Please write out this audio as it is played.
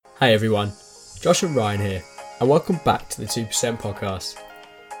Hey everyone, Josh and Ryan here, and welcome back to the 2% podcast.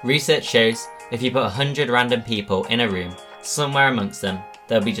 Research shows if you put 100 random people in a room, somewhere amongst them,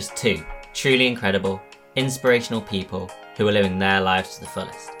 there'll be just two truly incredible, inspirational people who are living their lives to the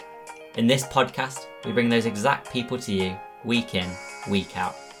fullest. In this podcast, we bring those exact people to you, week in, week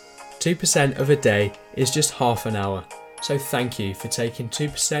out. 2% of a day is just half an hour, so thank you for taking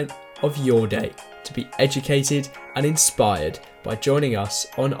 2% of your day to be educated and inspired by joining us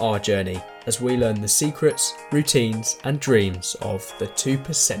on our journey as we learn the secrets, routines and dreams of the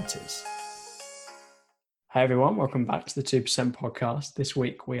 2%ers. Hey everyone, welcome back to the 2% podcast. This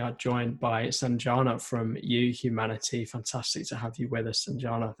week we are joined by Sanjana from Humanity. Fantastic to have you with us,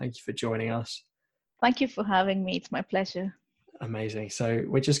 Sanjana. Thank you for joining us. Thank you for having me. It's my pleasure. Amazing. So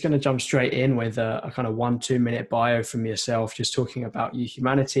we're just going to jump straight in with a kind of 1-2 minute bio from yourself, just talking about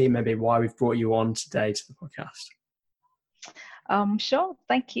Humanity, maybe why we've brought you on today to the podcast. Sure.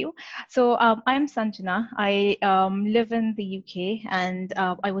 Thank you. So I'm Sanjana. I live in the UK and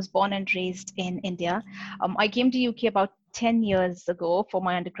I was born and raised in India. I came to UK about 10 years ago for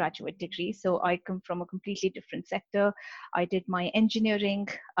my undergraduate degree. So I come from a completely different sector. I did my engineering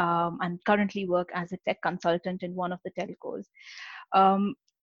and currently work as a tech consultant in one of the telcos.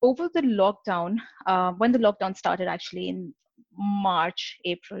 Over the lockdown, when the lockdown started actually in March,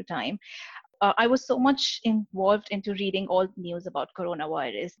 April time, I was so much involved into reading all the news about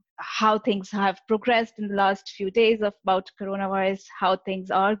coronavirus, how things have progressed in the last few days about coronavirus, how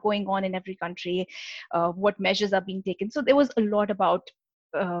things are going on in every country, what measures are being taken. So there was a lot about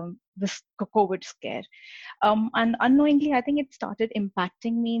this COVID scare. And unknowingly, I think it started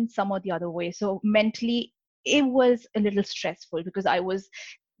impacting me in some or the other way. So mentally, it was a little stressful because I was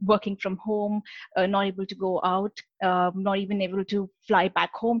working from home, not able to go out, not even able to fly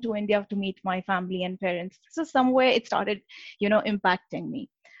back home to India to meet my family and parents. So somewhere it started, impacting me.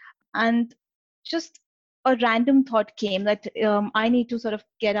 And just a random thought came that I need to sort of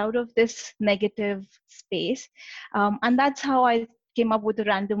get out of this negative space. And that's how I came up with the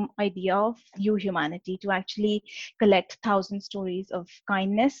random idea of Humanity to actually collect 1,000 stories of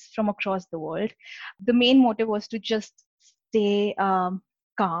kindness from across the world. The main motive was to just stay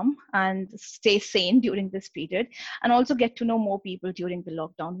calm and stay sane during this period, and also get to know more people during the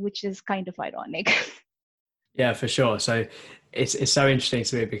lockdown, which is kind of ironic. Yeah, for sure. So it's so interesting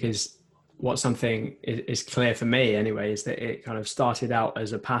to me because what something is clear for me anyway is that it kind of started out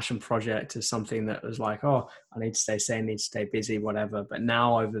as a passion project, as something that was like, oh, I need to stay sane, need to stay busy, whatever. But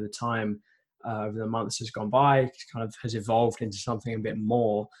now over the time, over the months has gone by, it kind of has evolved into something a bit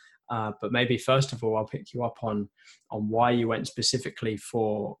more. But maybe first of all, I'll pick you up on why you went specifically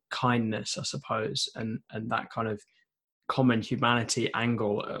for kindness, I suppose, and that kind of common humanity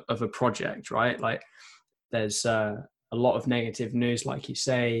angle of a project, right? Like there's a lot of negative news, like you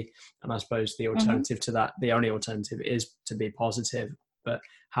say, and I suppose the alternative to that, the only alternative is to be positive. But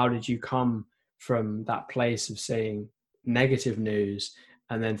how did you come from that place of seeing negative news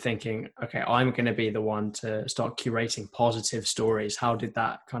and then thinking, okay, I'm going to be the one to start curating positive stories? How did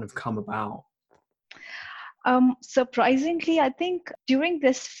that kind of come about? Surprisingly, I think during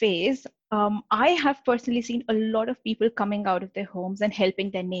this phase, I have personally seen a lot of people coming out of their homes and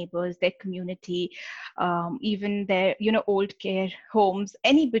helping their neighbors, their community, even their, old care homes,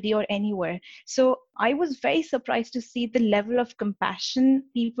 anybody or anywhere. So I was very surprised to see the level of compassion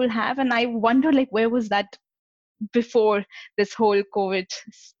people have. And I wonder, like, where was that before this whole COVID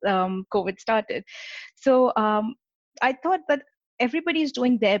started? So I thought that everybody is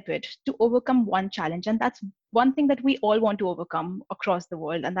doing their bit to overcome one challenge, and that's one thing that we all want to overcome across the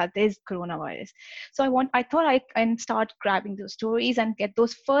world, and that is coronavirus. So I thought I can start grabbing those stories and get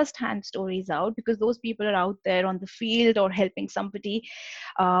those first-hand stories out, because those people are out there on the field or helping somebody,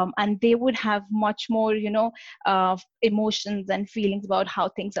 and they would have much more emotions and feelings about how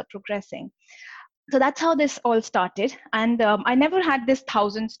things are progressing. So that's how this all started. And I never had this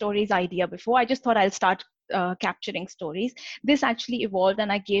 1,000 stories idea before. I just thought I'll start capturing stories. This actually evolved, and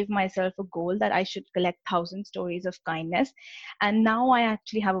I gave myself a goal that I should collect 1,000 stories of kindness. And now I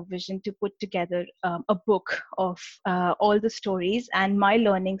actually have a vision to put together a book of all the stories and my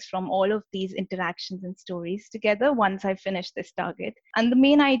learnings from all of these interactions and stories together once I finish this target. And the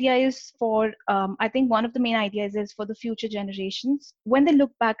main idea is I think one of the main ideas is for the future generations, when they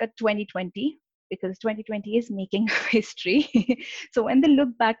look back at 2020, because 2020 is making history. So when they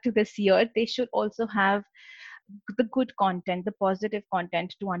look back to this year, they should also have the good content, the positive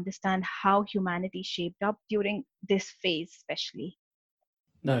content, to understand how humanity shaped up during this phase, especially.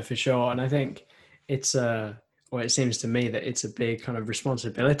 No, for sure. And I think it's or it seems to me that it's a big kind of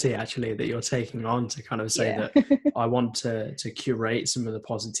responsibility actually that you're taking on to kind of say Yeah. that I want to curate some of the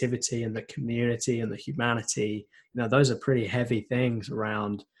positivity and the community and the humanity. Those are pretty heavy things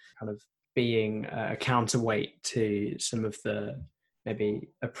around kind of being a counterweight to some of the maybe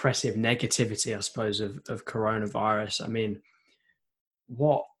oppressive negativity, I suppose, of coronavirus. I mean,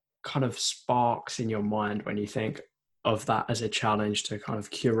 what kind of sparks in your mind when you think of that as a challenge to kind of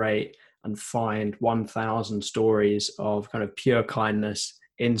curate and find 1,000 stories of kind of pure kindness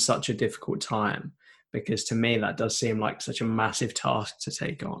in such a difficult time? Because to me, that does seem like such a massive task to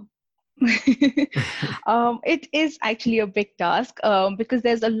take on. It is actually a big task because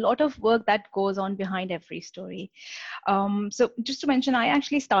there's a lot of work that goes on behind every story. So just to mention, I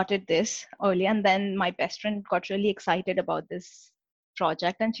actually started this early, and then my best friend got really excited about this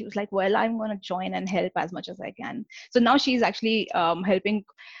project, and she was like, well, I'm going to join and help as much as I can. So now she's actually helping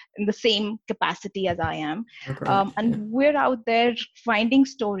in the same capacity as I am. Oh, great. And we're out there finding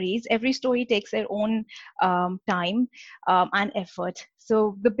stories. Every story takes their own time and effort.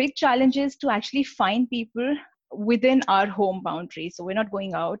 So the big challenge is to actually find people within our home boundaries. So we're not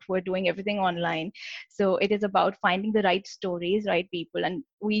going out, we're doing everything online. So it is about finding the right stories, right people. And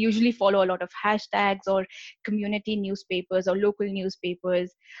we usually follow a lot of hashtags or community newspapers or local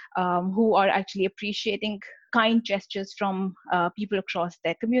newspapers who are actually appreciating kind gestures from people across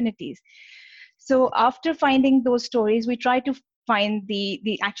their communities. So after finding those stories, we try to find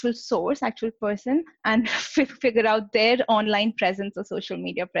the actual source, actual person, and figure out their online presence or social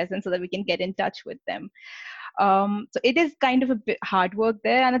media presence so that we can get in touch with them. So it is kind of a bit hard work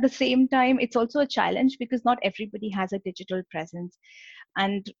there. And at the same time, it's also a challenge because not everybody has a digital presence.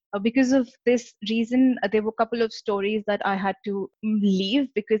 And because of this reason, there were a couple of stories that I had to leave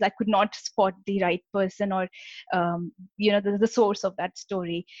because I could not spot the right person or, the source of that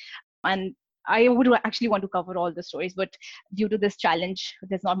story. And I would actually want to cover all the stories, but due to this challenge,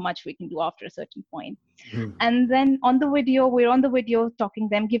 there's not much we can do after a certain point. Mm. And then we're on the video talking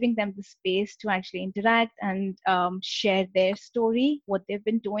them, giving them the space to actually interact and share their story, what they've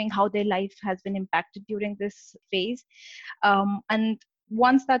been doing, how their life has been impacted during this phase. And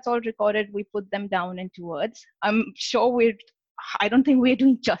once that's all recorded, we put them down into words. I don't think we're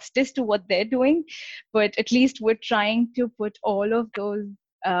doing justice to what they're doing, but at least we're trying to put all of those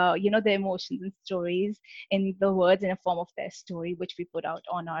their emotions and stories in the words in a form of their story, which we put out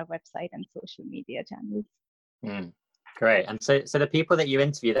on our website and social media channels. Great. And so the people that you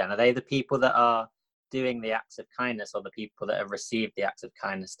interview then, are they the people that are doing the acts of kindness or the people that have received the acts of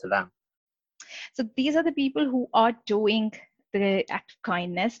kindness to them? So these are the people who are doing the act of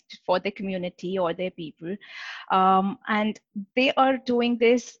kindness for their community or their people. And they are doing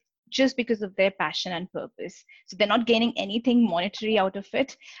this just because of their passion and purpose. So they're not gaining anything monetary out of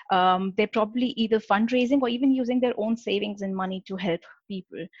it. They're probably either fundraising or even using their own savings and money to help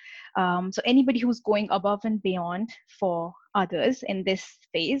people. So anybody who's going above and beyond for others in this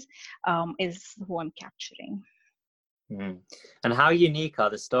phase is who I'm capturing. And how unique are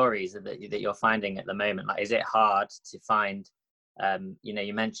the stories that you're finding at the moment? Like, is it hard to find,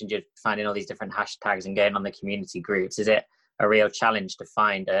 you mentioned you're finding all these different hashtags and going on the community groups. Is it a real challenge to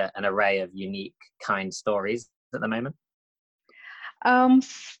find an array of unique, kind stories at the moment?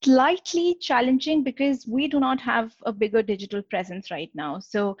 Slightly challenging because we do not have a bigger digital presence right now.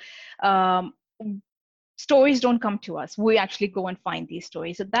 So stories don't come to us. We actually go and find these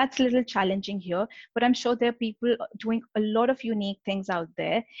stories. So that's a little challenging here, but I'm sure there are people doing a lot of unique things out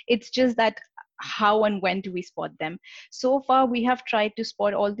there. It's just that how and when do we spot them? So far, we have tried to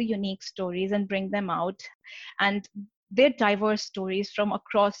spot all the unique stories and bring them out. And they're diverse stories from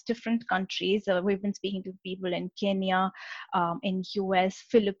across different countries. We've been speaking to people in Kenya, in US,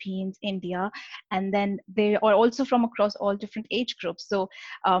 Philippines, India, and then they are also from across all different age groups. So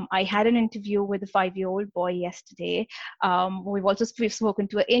I had an interview with a 5-year-old boy yesterday. We've also spoken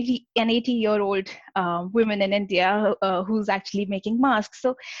to an 80-year-old woman in India who's actually making masks.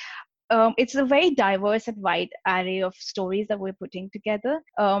 So it's a very diverse and wide array of stories that we're putting together.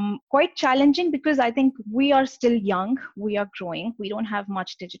 Quite challenging because I think we are still young, we are growing, we don't have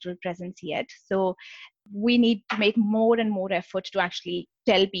much digital presence yet. So we need to make more and more effort to actually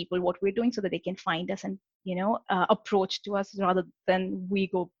tell people what we're doing so that they can find us and, approach to us rather than we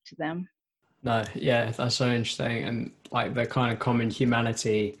go to them. No, yeah, that's so interesting. And like the kind of common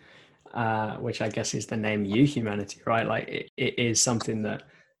humanity, which I guess is the name you humanity, right? Like it is something that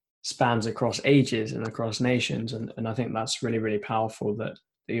spans across ages and across nations. And I think that's really, really powerful that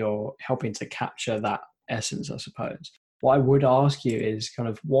you're helping to capture that essence, I suppose. What I would ask you is kind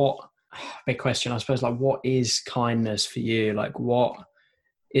of big question, I suppose, like what is kindness for you? Like what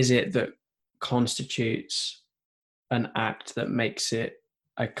is it that constitutes an act that makes it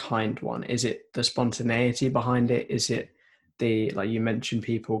a kind one? Is it the spontaneity behind it? Is it like you mentioned,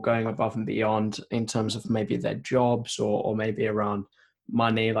 people going above and beyond in terms of maybe their jobs, or maybe around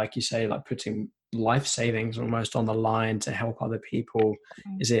money, like you say, like putting life savings almost on the line to help other people?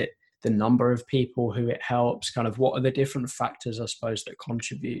 Mm. Is it the number of people who it helps? Kind of what are the different factors, I suppose, that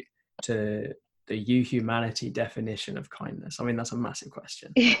contribute to the humanity definition of kindness? I mean, that's a massive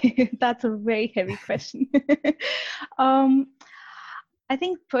question. That's a very heavy question. um, I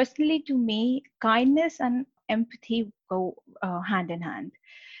think personally, to me, kindness and empathy go hand in hand.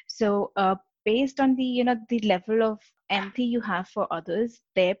 So, based on the the level of empathy you have for others,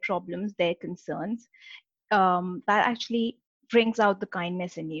 their problems, their concerns, that actually brings out the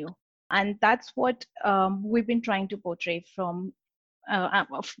kindness in you, and that's what we've been trying to portray from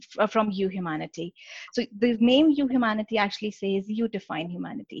You Humanity. So the name You Humanity actually says you define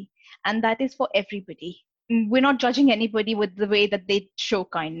humanity, and that is for everybody. We're not judging anybody with the way that they show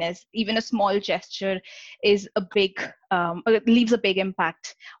kindness. Even a small gesture is a big leaves a big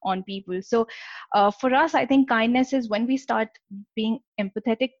impact on people. So for us, I think kindness is when we start being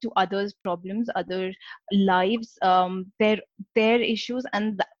empathetic to others' problems, other lives, their issues,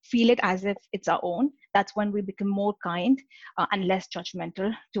 and feel it as if it's our own. That's when we become more kind and less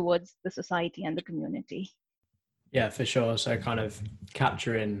judgmental towards the society and the community. Yeah, for sure. So kind of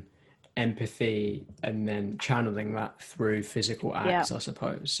capturing empathy and then channeling that through physical Yeah. acts, I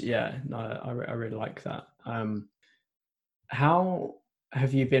suppose. Yeah, no, I really like that. How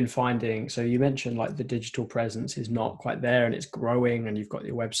have you been finding, so you mentioned like the digital presence is not quite there and it's growing, and you've got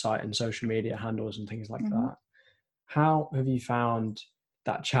your website and social media handles and things like Mm-hmm. that. How have you found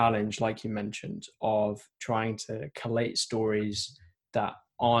that challenge, like you mentioned, of trying to collate stories that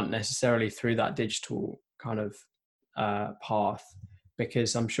aren't necessarily through that digital kind of path?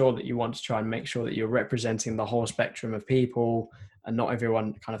 Because I'm sure that you want to try and make sure that you're representing the whole spectrum of people, and not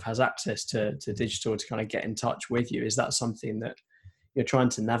everyone kind of has access to digital to kind of get in touch with you. Is that something that you're trying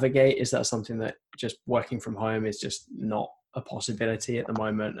to navigate? Is that something that just working from home is just not a possibility at the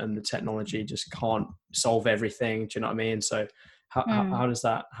moment, and the technology just can't solve everything? Do you know what I mean? So how does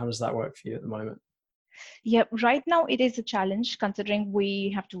that work for you at the moment? Yeah, right now it is a challenge considering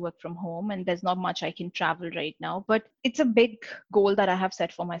we have to work from home and there's not much I can travel right now. But it's a big goal that I have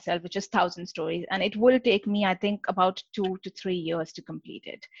set for myself, which is 1,000 stories. And it will take me, I think, about 2 to 3 years to complete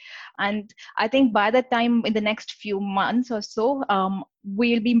it. And I think by the time in the next few months or so,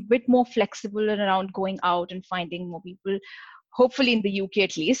 we'll be a bit more flexible around going out and finding more people, hopefully in the UK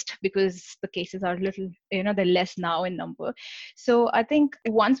at least, because the cases are a little, they're less now in number. So I think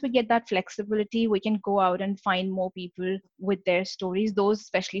once we get that flexibility, we can go out and find more people with their stories, those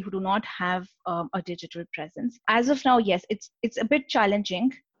especially who do not have a digital presence. As of now, yes, it's a bit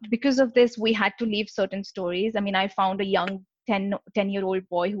challenging. Because of this, we had to leave certain stories. I mean, I found a young 10-year-old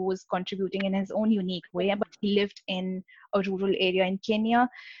boy who was contributing in his own unique way, but he lived in a rural area in Kenya.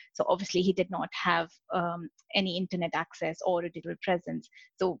 So obviously he did not have any internet access or a digital presence.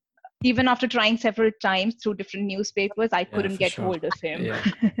 So even after trying several times through different newspapers, I Yeah, couldn't for get sure. hold of him. Yeah,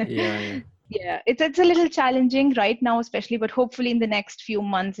 yeah. Yeah, it's a little challenging right now, especially, but hopefully in the next few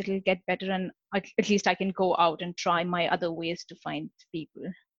months it'll get better, and at least I can go out and try my other ways to find people.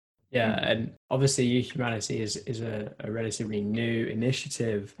 Yeah, and obviously Youth Humanity is a relatively new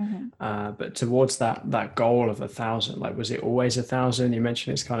initiative, Mm-hmm. but towards that goal of 1,000, like, was it always 1,000? You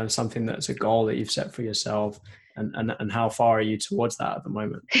mentioned it's kind of something that's a goal that you've set for yourself, and how far are you towards that at the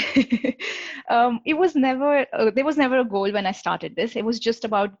moment? It was never there was never a goal when I started this. It was just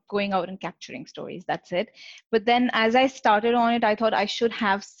about going out and capturing stories. That's it. But then as I started on it, I thought I should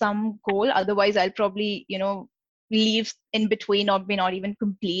have some goal. Otherwise, I'll probably leave in between or may not even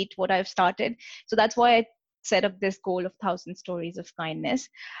complete what I've started. So that's why I set up this goal of 1,000 stories of kindness.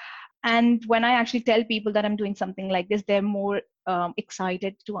 And when I actually tell people that I'm doing something like this, they're more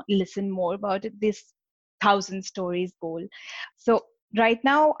excited to listen more about it. This 1,000 stories goal. So right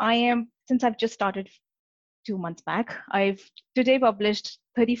now, since I've just started 2 months back, I've today published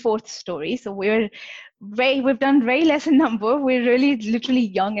 34th story. So we've done very less in number. We're really literally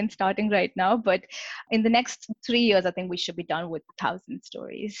young and starting right now. But in the next 3 years, I think we should be done with 1,000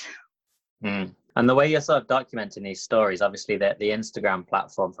 stories. Mm. And the way you're sort of documenting these stories, obviously the Instagram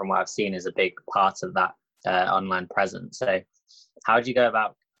platform, from what I've seen, is a big part of that online presence. So how do you go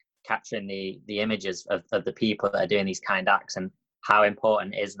about capturing the images of the people that are doing these kind acts, and how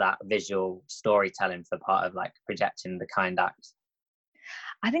important is that visual storytelling for part of like projecting the kind acts?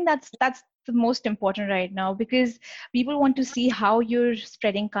 I think that's the most important right now, because people want to see how you're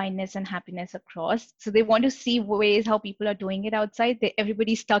spreading kindness and happiness across. So they want to see ways how people are doing it outside.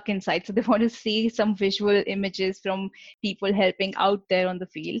 Everybody's stuck inside. So they want to see some visual images from people helping out there on the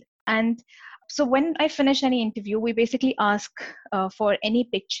field. And so when I finish any interview, we basically ask for any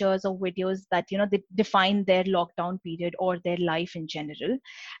pictures or videos that, they define their lockdown period or their life in general.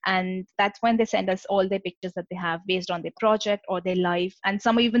 And that's when they send us all their pictures that they have based on their project or their life. And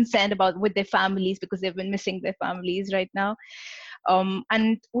some even send about with their families, because they've been missing their families right now.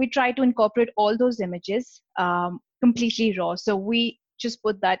 And we try to incorporate all those images completely raw. So we just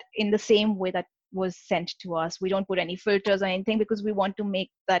put that in the same way that was sent to us. We don't put any filters or anything, because we want to make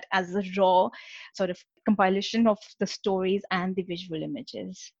that as a raw sort of compilation of the stories and the visual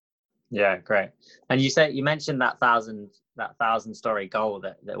images. Yeah, great. And you mentioned that thousand story goal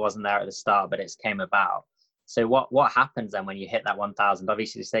that wasn't there at the start, but it's came about. So what happens then when you hit that 1,000?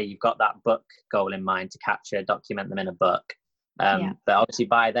 Obviously, you say you've got that book goal in mind to document them in a book. But obviously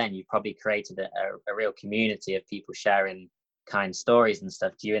by then you've probably created a real community of people sharing kind stories and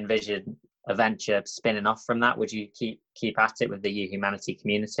stuff. Do you envision a venture spinning off from that? Would you keep at it with the You Humanity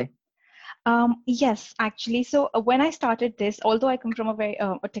community? Yes, actually. So when I started this, although I come from a very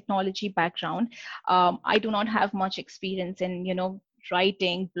a technology background, I do not have much experience in,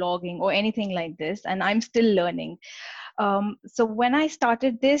 writing, blogging, or anything like this, and I'm still learning. So when I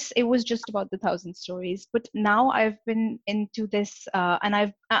started this, it was just about the 1,000 stories. But now I've been into this, and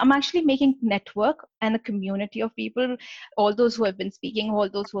I'm actually making network and a community of people, all those who have been speaking, all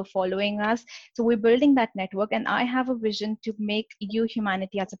those who are following us. So we're building that network, and I have a vision to make You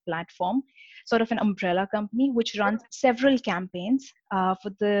Humanity as a platform, sort of an umbrella company, which runs several campaigns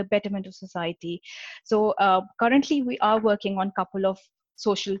for the betterment of society. So currently, we are working on a couple of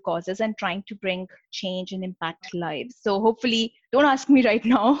social causes and trying to bring change and impact lives. So hopefully, don't ask me right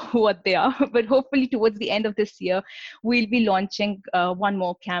now what they are, but hopefully towards the end of this year, we'll be launching one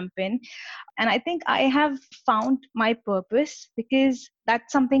more campaign. And I think I have found my purpose, because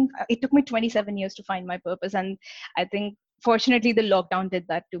that's something, it took me 27 years to find my purpose. And I think fortunately the lockdown did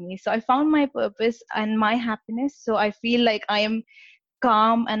that to me. So I found my purpose and my happiness. So I feel like I am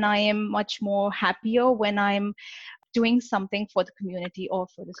calm and I am much more happier when I'm doing something for the community or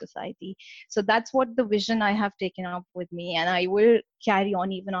for the society. So that's what the vision I have taken up with me, and I will carry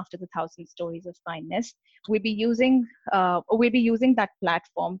on even after the 1,000 stories of kindness. We'll be using that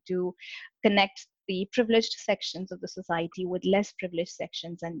platform to connect the privileged sections of the society with less privileged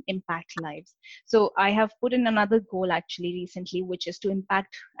sections and impact lives. So I have put in another goal actually recently, which is to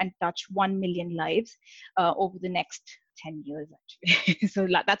impact and touch 1 million lives over the next 10 years actually. So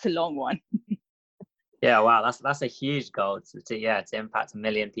that's a long one. Yeah, wow, that's a huge goal to impact 1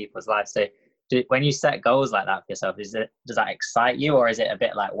 million people's lives. So when you set goals like that for yourself, does that excite you, or is it a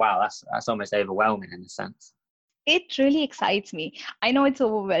bit like, wow, that's almost overwhelming in a sense? It really excites me. I know it's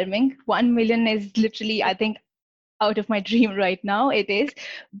overwhelming. 1 million is literally, I think, out of my dream right now. It is,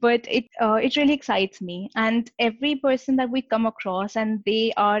 but it really excites me. And every person that we come across and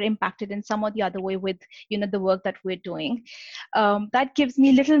they are impacted in some or the other way with the work that we're doing, that gives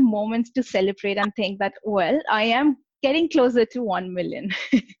me little moments to celebrate and think that, well, I am getting closer to 1 million.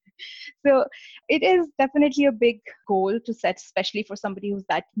 So it is definitely a big goal to set, especially for somebody who's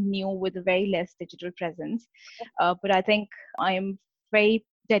that new with a very less digital presence. But I think I'm very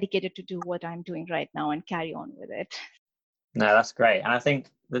dedicated to do what I'm doing right now and carry on with it. No, that's great. And I think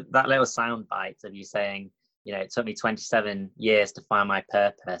that little sound bite of you saying, it took me 27 years to find my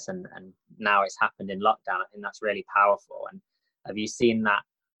purpose, and now it's happened in lockdown. I think that's really powerful. And have you seen that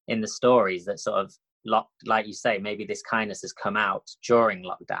in the stories that sort of, like you say, maybe this kindness has come out during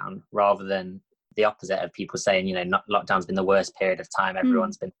lockdown rather than the opposite of people saying, lockdown's been the worst period of time.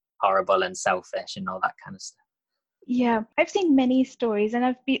 Everyone's been horrible and selfish and all that kind of stuff. Yeah, I've seen many stories and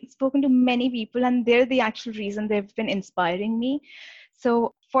I've spoken to many people, and they're the actual reason they've been inspiring me.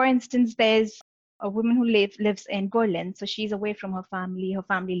 So, for instance, there's a woman who lives in Berlin. So she's away from her family. Her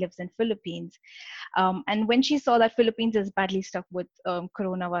family lives in Philippines. And when she saw that Philippines is badly stuck with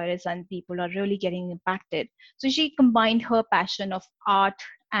coronavirus and people are really getting impacted, so she combined her passion of art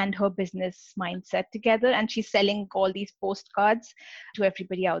and her business mindset together, and she's selling all these postcards to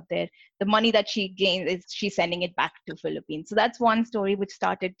everybody out there. The money that she gains is she's sending it back to Philippines. So that's one story which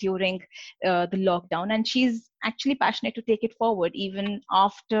started during the lockdown, and she's actually passionate to take it forward even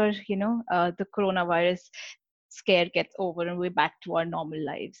after the coronavirus scare gets over and we're back to our normal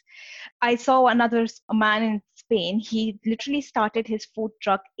lives. I saw a man in Spain. He literally started his food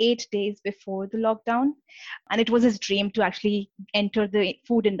truck 8 days before the lockdown. And it was his dream to actually enter the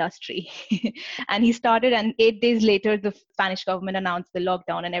food industry. And he started, and 8 days later, the Spanish government announced the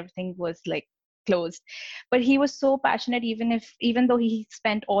lockdown and everything was like closed. But he was so passionate, even though he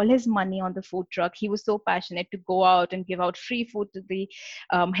spent all his money on the food truck, he was so passionate to go out and give out free food to the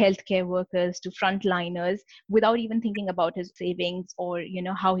healthcare workers, to frontliners, without even thinking about his savings or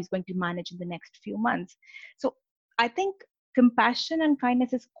how he's going to manage in the next few months. So I think compassion and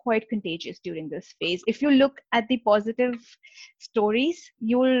kindness is quite contagious during this phase. If you look at the positive stories,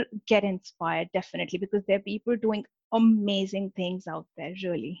 you'll get inspired, definitely, because there are people doing amazing things out there,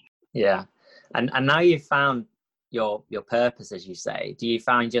 really. Yeah. And now you've found your purpose, as you say, do you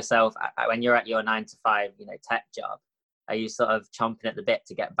find yourself when you're at your 9 to 5 tech job, are you sort of chomping at the bit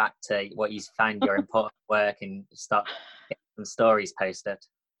to get back to what you find your important work and start getting some stories posted?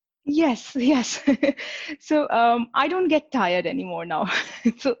 Yes. So I don't get tired anymore now.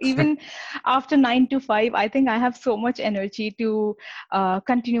 So even after 9 to 5, I think I have so much energy to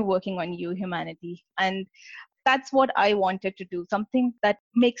continue working on humanity. And that's what I wanted to do, something that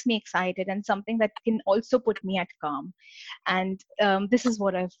makes me excited and something that can also put me at calm. And this is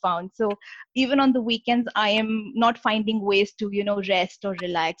what I've found. So even on the weekends, I am not finding ways to, rest or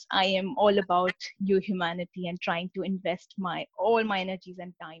relax. I am all about humanity and trying to invest all my energies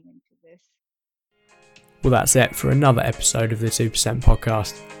and time into this. Well, that's it for another episode of the 2%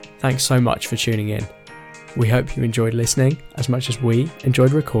 podcast. Thanks so much for tuning in. We hope you enjoyed listening as much as we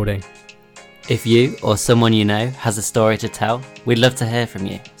enjoyed recording. If you or someone you know has a story to tell, we'd love to hear from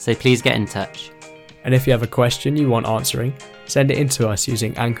you, so please get in touch. And if you have a question you want answering, send it in to us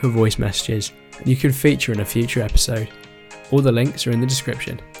using Anchor voice messages, and you can feature in a future episode. All the links are in the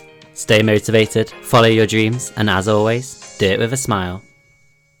description. Stay motivated, follow your dreams, and as always, do it with a smile.